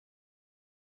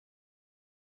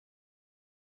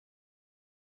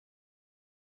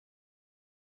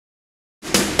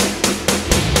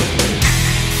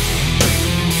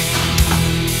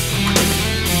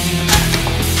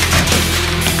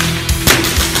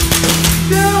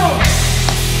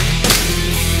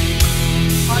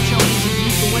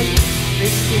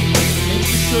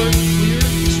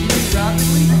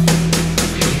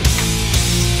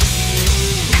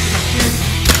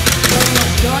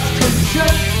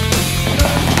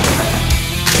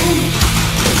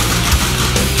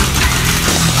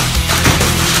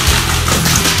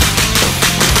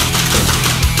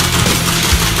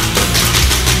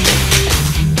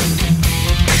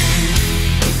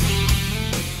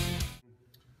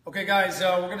Okay guys,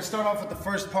 we're going to start off with the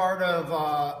first part of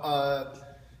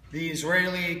the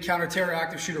Israeli counter-terror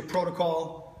active shooter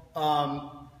protocol.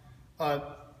 I'm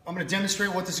going to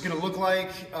demonstrate what this is going to look like.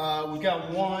 We've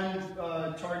got one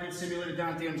target simulated down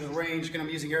at the end of the range. Again, I'm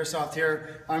using airsoft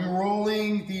here. I'm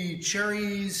rolling the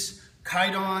Cherries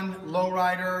Kydon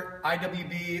Lowrider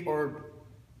IWB or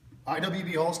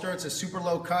IWB holster. It's a super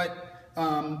low cut,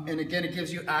 and again, it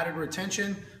gives you added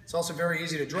retention. It's also very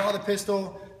easy to draw the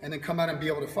pistol and then come out and be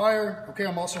able to fire. Okay,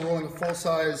 I'm also rolling a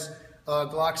full-size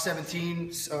Glock 17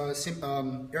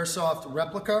 airsoft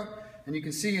replica, and you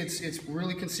can see it's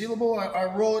really concealable. I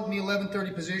roll it in the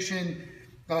 11:30 position.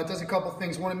 It does a couple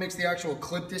things. One, it makes the actual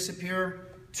clip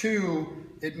disappear. Two,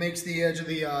 it makes the edge of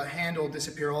the handle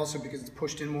disappear also because it's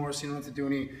pushed in more, so you don't have to do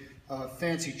any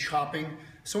fancy chopping.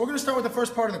 So we're going to start with the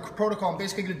first part of the protocol. I'm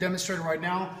basically going to demonstrate it right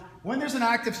now. When there's an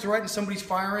active threat and somebody's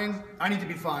firing, I need to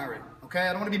be firing. Okay,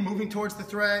 I don't want to be moving towards the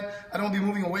threat. I don't want to be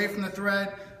moving away from the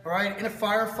threat. All right, in a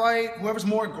firefight, whoever's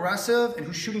more aggressive and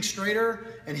who's shooting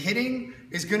straighter and hitting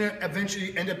is going to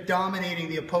eventually end up dominating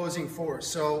the opposing force.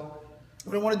 So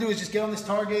what I want to do is just get on this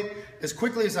target as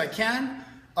quickly as I can.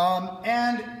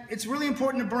 And it's really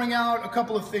important to bring out a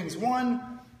couple of things.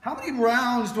 One, how many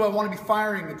rounds do I want to be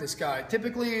firing at this guy?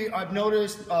 Typically, I've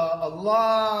noticed a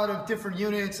lot of different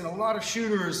units and a lot of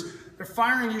shooters, they're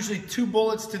firing usually 2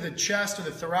 bullets to the chest or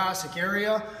the thoracic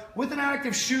area. With an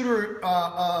active shooter,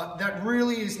 that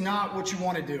really is not what you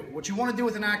want to do. What you want to do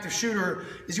with an active shooter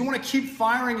is you want to keep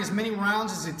firing as many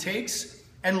rounds as it takes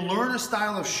and learn a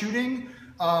style of shooting.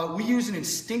 We use an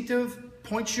instinctive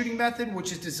point shooting method,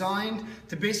 which is designed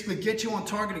to basically get you on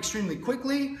target extremely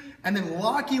quickly and then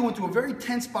lock you into a very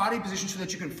tense body position so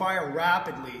that you can fire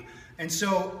rapidly. And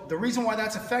so the reason why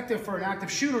that's effective for an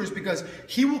active shooter is because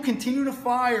he will continue to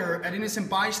fire at innocent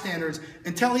bystanders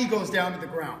until he goes down to the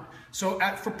ground. So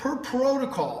per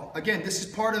protocol, again, this is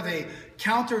part of a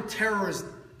counter-terrorist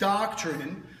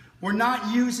doctrine. We're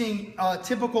not using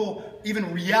typical,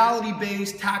 even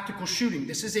reality-based tactical shooting.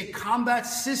 This is a combat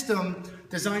system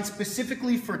designed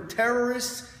specifically for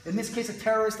terrorists, in this case, a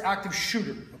terrorist active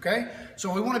shooter, okay?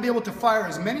 So we want to be able to fire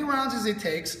as many rounds as it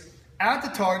takes at the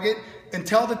target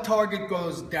until the target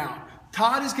goes down.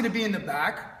 Todd is going to be in the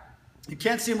back. You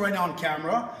can't see him right now on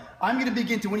camera. I'm going to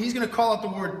begin to, when he's going to call out the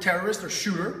word terrorist or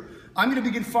shooter, I'm going to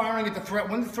begin firing at the threat.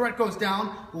 When the threat goes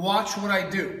down, watch what I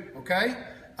do, okay?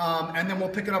 And then we'll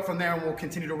pick it up from there and we'll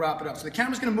continue to wrap it up. So the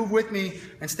camera's going to move with me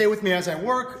and stay with me as I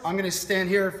work. I'm going to stand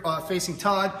here facing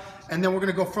Todd, and then we're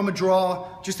going to go from a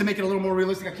draw just to make it a little more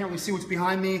realistic. I can't really see what's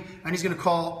behind me, and he's going to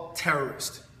call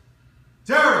terrorist.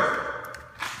 Terrorist!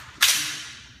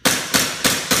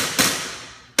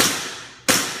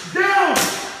 Down!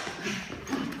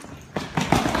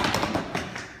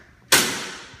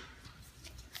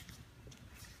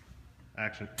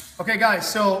 Action. Okay guys,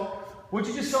 so what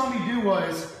you just saw me do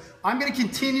was, I'm going to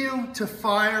continue to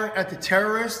fire at the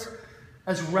terrorist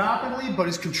as rapidly but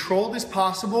as controlled as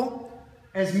possible,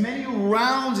 as many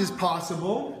rounds as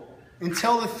possible,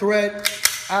 until the threat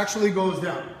actually goes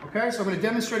down. Okay, so I'm going to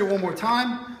demonstrate it one more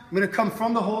time. I'm going to come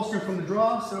from the holster, from the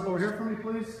draw. Sit up over here for me,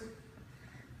 please.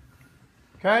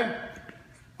 Okay,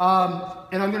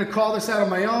 and I'm going to call this out on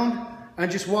my own, and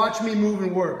just watch me move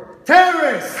and work.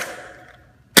 Terrorist!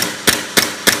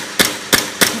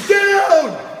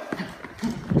 Down!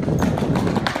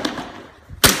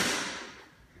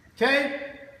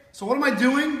 Okay, so what am I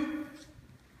doing?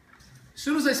 As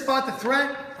soon as I spot the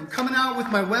threat, I'm coming out with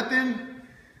my weapon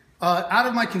out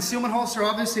of my concealment holster.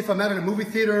 Obviously, if I'm out in a movie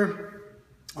theater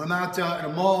or I'm out in a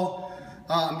mall,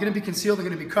 I'm going to be concealed. I'm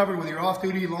going to be covered with your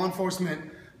off-duty law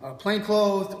enforcement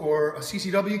plainclothes or a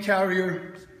CCW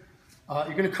carrier.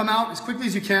 You're going to come out as quickly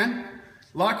as you can.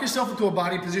 Lock yourself into a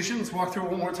body position. Let's walk through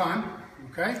it one more time.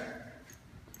 Okay?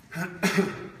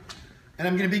 And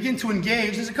I'm going to begin to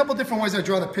engage. There's a couple different ways I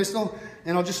draw the pistol,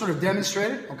 and I'll just sort of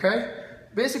demonstrate it, okay?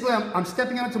 Basically, I'm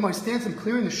stepping out into my stance. I'm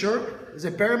clearing the shirt as I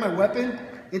bury my weapon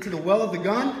into the well of the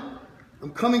gun.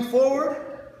 I'm coming forward,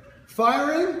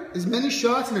 firing as many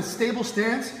shots in a stable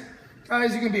stance.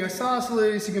 Guys, you can be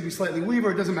isosceles, you can be slightly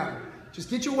weaver, it doesn't matter. Just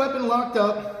get your weapon locked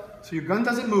up so your gun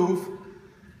doesn't move,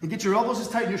 and get your elbows as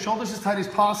tight and your shoulders as tight as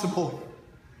possible.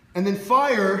 And then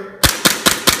fire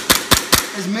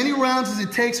as many rounds as it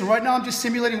takes. And right now I'm just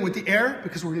simulating with the air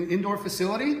because we're in an indoor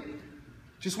facility.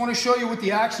 Just want to show you with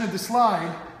the action of the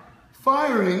slide,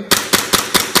 firing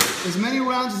as many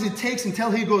rounds as it takes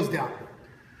until he goes down.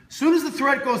 As soon as the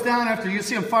threat goes down, after you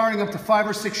see I'm firing up to 5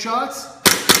 or 6 shots,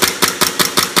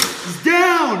 he's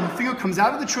down. The finger comes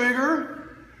out of the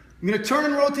trigger. I'm going to turn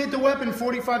and rotate the weapon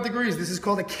 45 degrees. This is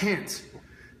called a cant.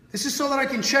 This is so that I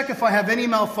can check if I have any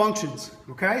malfunctions,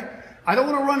 okay? I don't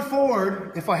want to run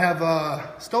forward if I have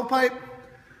a stovepipe,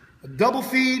 a double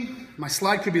feed, my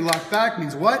slide could be locked back,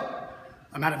 means what?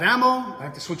 I'm out of ammo, I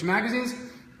have to switch magazines.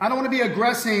 I don't want to be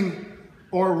aggressing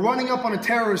or running up on a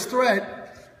terrorist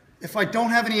threat if I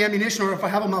don't have any ammunition or if I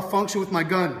have a malfunction with my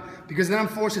gun, because then I'm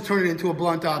forced to turn it into a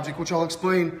blunt object, which I'll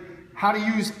explain how to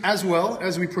use as well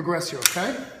as we progress here,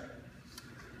 okay?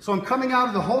 So I'm coming out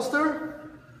of the holster.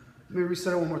 Let me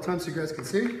reset it one more time so you guys can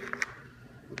see.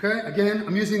 Okay, again,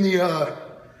 I'm using the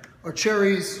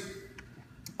Archery's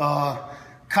Kydon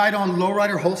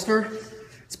Lowrider holster.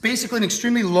 It's basically an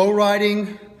extremely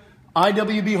low-riding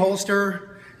IWB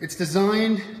holster. It's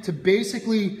designed to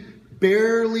basically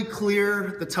barely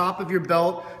clear the top of your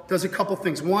belt. Does a couple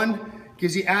things. One,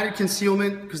 gives you added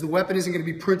concealment because the weapon isn't going to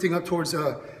be printing up towards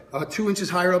 2 inches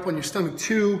higher up on your stomach.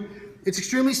 Two, it's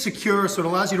extremely secure, so it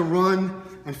allows you to run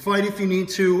and fight if you need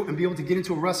to and be able to get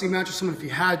into a wrestling match with someone if you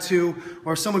had to,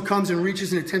 or if someone comes and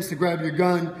reaches and attempts to grab your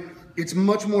gun, it's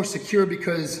much more secure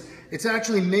because it's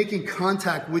actually making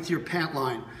contact with your pant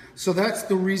line. So that's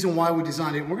the reason why we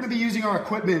designed it. We're going to be using our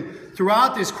equipment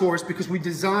throughout this course because we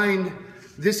designed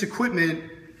this equipment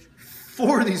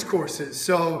for these courses.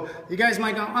 So you guys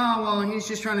might go, oh, well, he's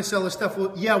just trying to sell his stuff.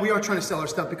 Well, yeah, we are trying to sell our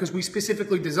stuff because we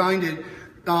specifically designed it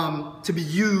to be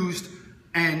used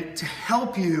and to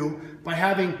help you by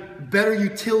having better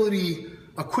utility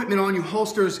equipment on you,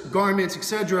 holsters, garments,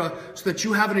 etc., so that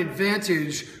you have an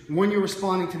advantage when you're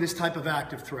responding to this type of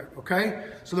active threat, okay?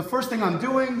 So the first thing I'm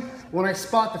doing when I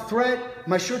spot the threat,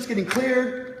 my shirt's getting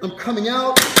cleared, I'm coming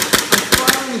out, I'm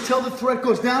firing until the threat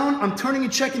goes down, I'm turning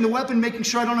and checking the weapon, making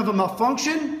sure I don't have a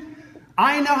malfunction.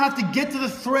 I now have to get to the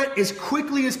threat as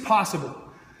quickly as possible.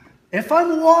 If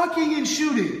I'm walking and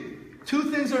shooting,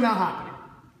 two things are now happening,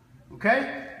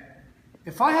 okay?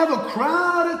 If I have a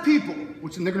crowd of people,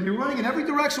 which they're going to be running in every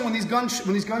direction when these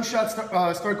gunshots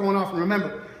start going off, and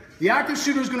remember, the active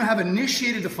shooter is going to have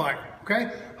initiated the fire,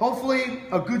 okay? Hopefully,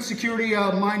 a good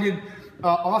security-minded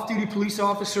off-duty police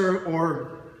officer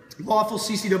or lawful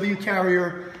CCW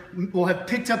carrier will have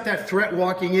picked up that threat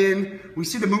walking in. We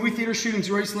see the movie theater shootings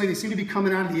recently. They seem to be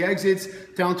coming out of the exits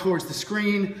down towards the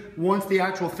screen once the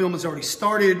actual film has already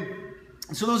started.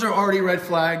 So those are already red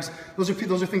flags. Those are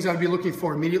things I would be looking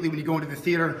for immediately when you go into the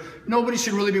theater. Nobody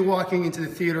should really be walking into the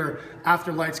theater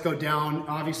after lights go down.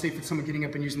 Obviously, if it's someone getting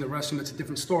up and using the restroom, that's a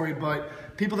different story.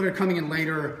 But people that are coming in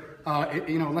later,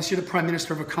 unless you're the prime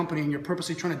minister of a company and you're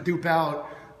purposely trying to dupe out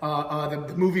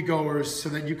the moviegoers so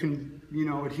that you can,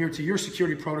 adhere to your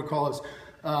security protocols,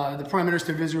 the prime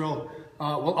minister of Israel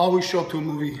will always show up to a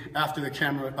movie after the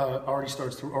camera already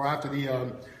starts to, or after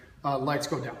the lights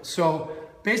go down. So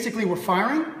basically, we're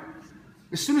firing.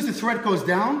 As soon as the threat goes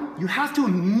down, you have to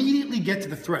immediately get to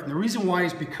the threat. And the reason why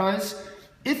is because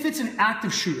if it's an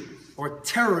active shooter or a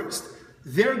terrorist,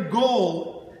 their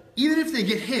goal, even if they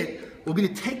get hit, will be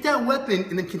to take that weapon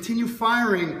and then continue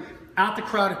firing at the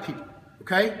crowd of people,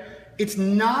 okay? It's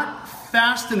not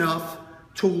fast enough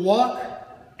to walk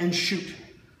and shoot.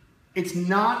 It's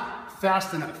not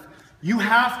fast enough. You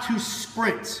have to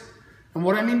sprint. And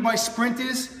what I mean by sprint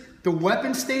is the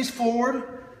weapon stays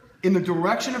forward in the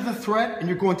direction of the threat, and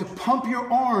you're going to pump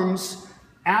your arms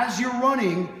as you're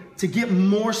running to get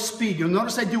more speed. You'll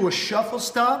notice I do a shuffle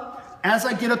stop as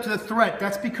I get up to the threat.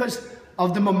 That's because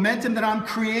of the momentum that I'm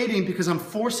creating because I'm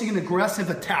forcing an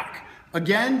aggressive attack.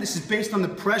 Again, this is based on the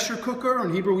pressure cooker.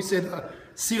 In Hebrew, we say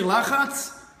sir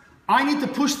lachatz. I need to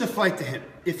push the fight to him.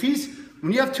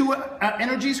 When you have two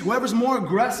energies, whoever's more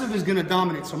aggressive is going to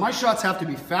dominate. So my shots have to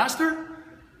be faster,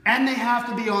 and they have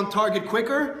to be on target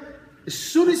quicker. As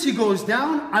soon as he goes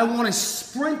down, I want to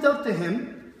sprint up to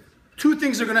him. Two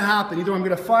things are going to happen. Either I'm going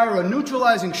to fire a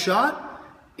neutralizing shot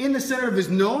in the center of his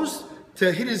nose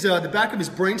to hit the back of his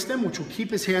brainstem, which will keep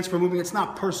his hands from moving. It's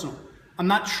not personal. I'm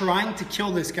not trying to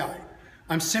kill this guy.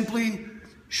 I'm simply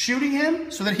shooting him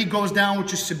so that he goes down,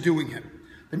 which is subduing him.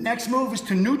 The next move is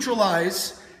to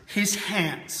neutralize his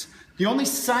hands. The only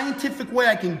scientific way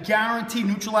I can guarantee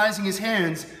neutralizing his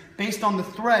hands based on the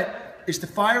threat is to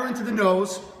fire into the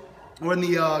nose or in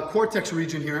the cortex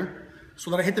region here so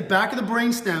that I hit the back of the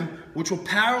brainstem, which will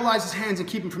paralyze his hands and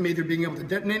keep him from either being able to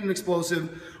detonate an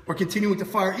explosive or continuing to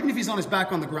fire, even if he's on his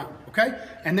back on the ground, okay?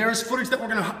 And there is footage that we're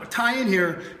gonna tie in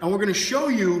here, and we're gonna show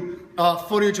you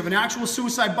footage of an actual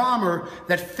suicide bomber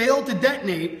that failed to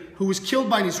detonate, who was killed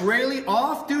by an Israeli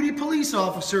off-duty police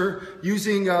officer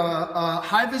using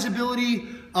high visibility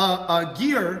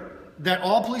gear that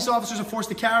all police officers are forced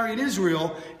to carry in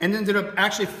Israel, and ended up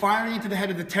actually firing into the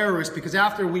head of the terrorist because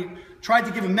after we tried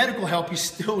to give him medical help, he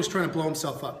still was trying to blow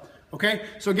himself up. Okay?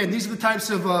 So again, these are the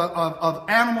types of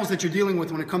animals that you're dealing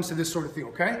with when it comes to this sort of thing,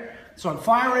 okay? So I'm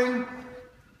firing.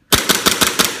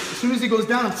 As soon as he goes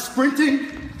down, I'm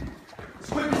sprinting as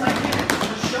quick as I can.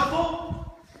 Just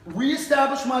shuffle,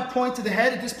 reestablish my point to the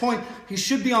head. At this point, he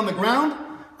should be on the ground.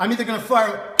 I'm either gonna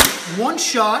fire one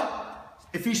shot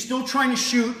if he's still trying to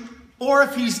shoot, or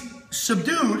if he's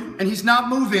subdued and he's not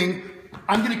moving,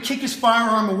 I'm gonna kick his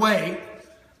firearm away,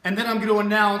 and then I'm gonna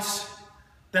announce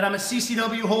that I'm a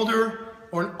CCW holder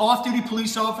or an off-duty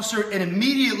police officer, and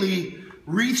immediately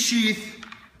wreath sheath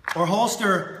or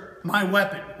holster my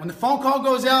weapon. When the phone call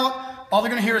goes out, all they're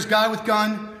gonna hear is guy with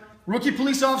gun. Rookie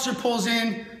police officer pulls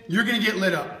in, you're gonna get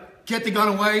lit up. Get the gun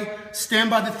away, stand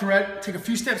by the threat, take a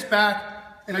few steps back,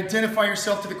 and identify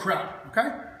yourself to the crowd, okay?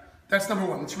 That's number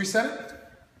one. Let's reset it.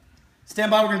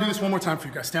 Stand by, we're gonna do this one more time for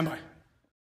you guys. Stand by.